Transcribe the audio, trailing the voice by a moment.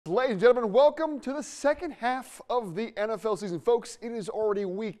Ladies and gentlemen, welcome to the second half of the NFL season. Folks, it is already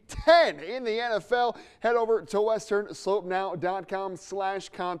week 10 in the NFL. Head over to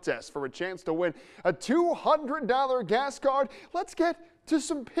westernslopenow.com/contest for a chance to win a $200 gas card. Let's get to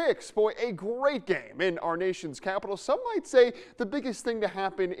some picks. Boy, a great game in our nation's capital. Some might say the biggest thing to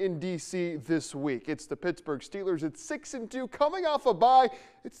happen in D.C. this week. It's the Pittsburgh Steelers at 6-2, coming off a bye.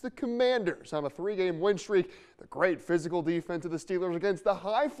 It's the Commanders on a 3-game win streak. The great physical defense of the Steelers against the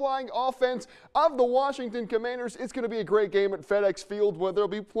high-flying offense of the Washington Commanders. It's going to be a great game at FedEx Field where there'll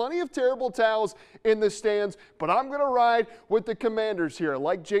be plenty of terrible towels in the stands, but I'm going to ride with the Commanders here.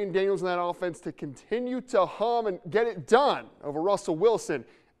 Like Jane Daniels in that offense to continue to hum and get it done over Russell Wilson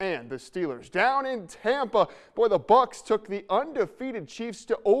and the Steelers. Down in Tampa, boy, the Bucs took the undefeated Chiefs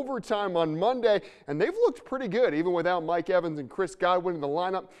to overtime on Monday, and they've looked pretty good, even without Mike Evans and Chris Godwin in the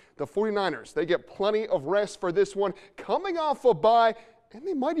lineup. The 49ers, they get plenty of rest for this one, coming off a bye, and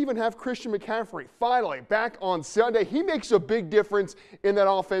they might even have Christian McCaffrey finally back on Sunday. He makes a big difference in that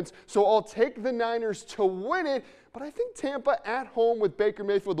offense, so I'll take the Niners to win it. But I think Tampa at home with Baker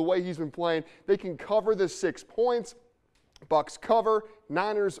Mayfield, the way he's been playing, they can cover the 6 points. Bucs cover,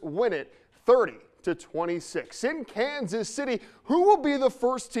 Niners win it 30-26. In Kansas City, who will be the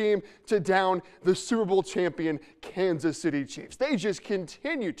first team to down the Super Bowl champion Kansas City Chiefs? They just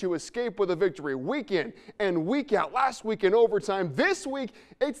continue to escape with a victory week in and week out. Last week in overtime. This week,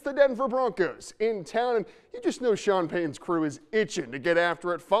 it's the Denver Broncos in town. And you just know Sean Payton's crew is itching to get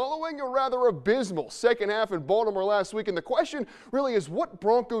after it following a rather abysmal second half in Baltimore last week. And the question really is what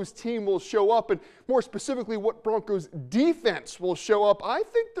Broncos team will show up, and more specifically, what Broncos defense will show up. I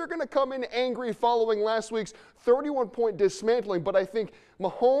think they're going to come in angry following last week's 31-point dismantling, but I think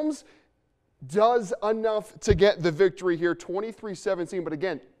Mahomes does enough to get the victory here, 23-17. But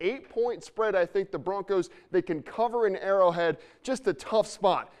again, 8-point spread. I think the Broncos, they can cover in Arrowhead. Just a tough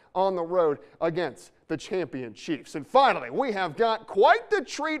spot on the road against the champion Chiefs. And finally, we have got quite the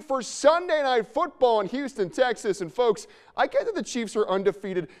treat for Sunday Night Football in Houston, Texas. And folks, I get that the Chiefs are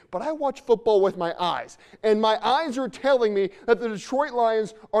undefeated, but I watch football with my eyes. And my eyes are telling me that the Detroit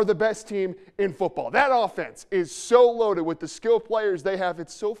Lions are the best team in football. That offense is so loaded with the skill players they have.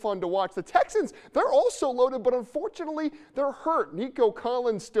 It's so fun to watch. The Texans, they're also loaded, but unfortunately, they're hurt. Nico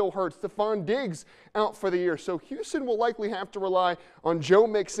Collins still hurt. Stephon Diggs out for the year. So Houston will likely have to rely on Joe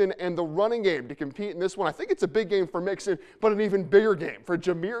Mixon and the running game to compete in this one. I think it's a big game for Mixon, but an even bigger game for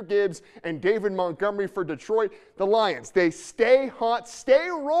Jahmyr Gibbs and David Montgomery for Detroit. The Lions, they stay hot, stay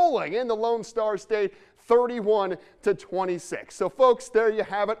rolling in the Lone Star State, 31-26. So folks, there you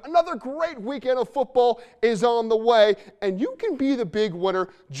have it. Another great weekend of football is on the way, and you can be the big winner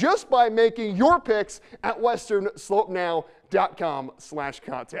just by making your picks at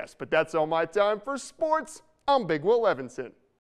westernslopenow.com/contest. But that's all my time for sports. I'm Big Will Levinson.